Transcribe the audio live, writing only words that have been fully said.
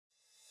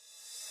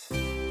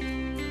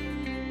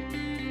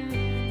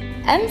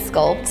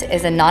Emsculpt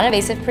is a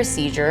non-invasive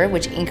procedure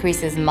which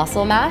increases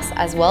muscle mass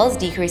as well as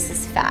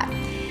decreases fat.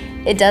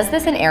 It does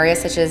this in areas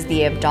such as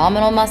the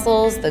abdominal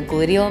muscles, the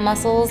gluteal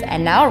muscles,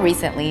 and now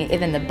recently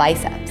even the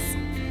biceps.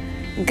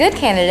 Good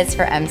candidates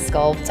for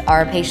Emsculpt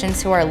are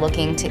patients who are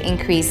looking to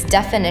increase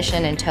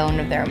definition and tone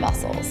of their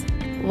muscles.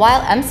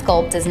 While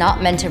Emsculpt is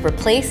not meant to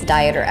replace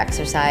diet or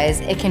exercise,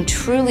 it can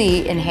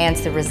truly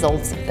enhance the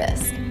results of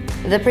this.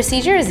 The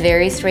procedure is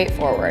very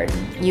straightforward.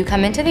 You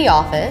come into the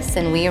office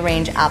and we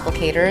arrange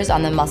applicators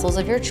on the muscles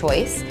of your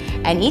choice,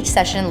 and each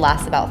session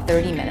lasts about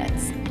 30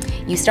 minutes.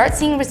 You start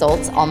seeing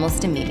results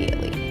almost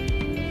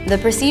immediately. The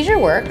procedure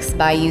works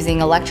by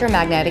using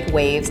electromagnetic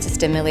waves to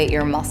stimulate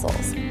your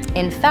muscles.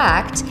 In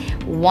fact,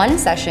 one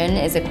session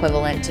is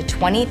equivalent to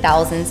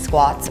 20,000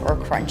 squats or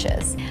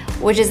crunches,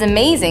 which is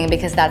amazing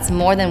because that's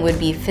more than would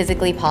be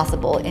physically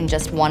possible in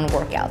just one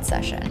workout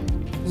session.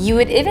 You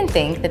would even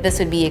think that this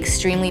would be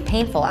extremely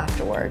painful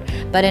afterward,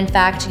 but in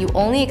fact, you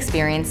only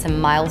experience some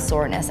mild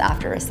soreness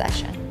after a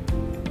session.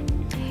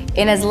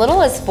 In as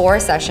little as 4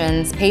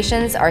 sessions,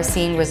 patients are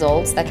seeing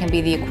results that can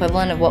be the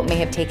equivalent of what may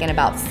have taken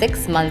about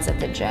 6 months at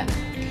the gym.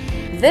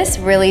 This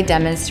really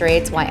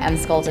demonstrates why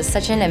Emsculpt is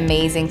such an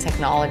amazing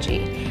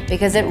technology,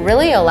 because it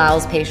really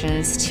allows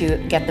patients to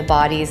get the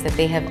bodies that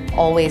they have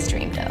always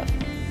dreamed of.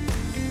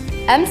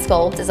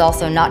 Emsculpt is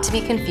also not to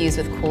be confused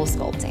with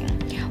CoolSculpting.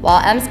 While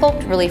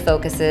Emsculpt really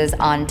focuses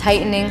on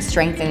tightening,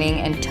 strengthening,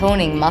 and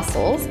toning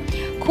muscles,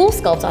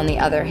 CoolSculpt, on the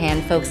other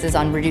hand, focuses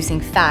on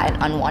reducing fat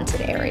in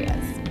unwanted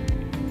areas.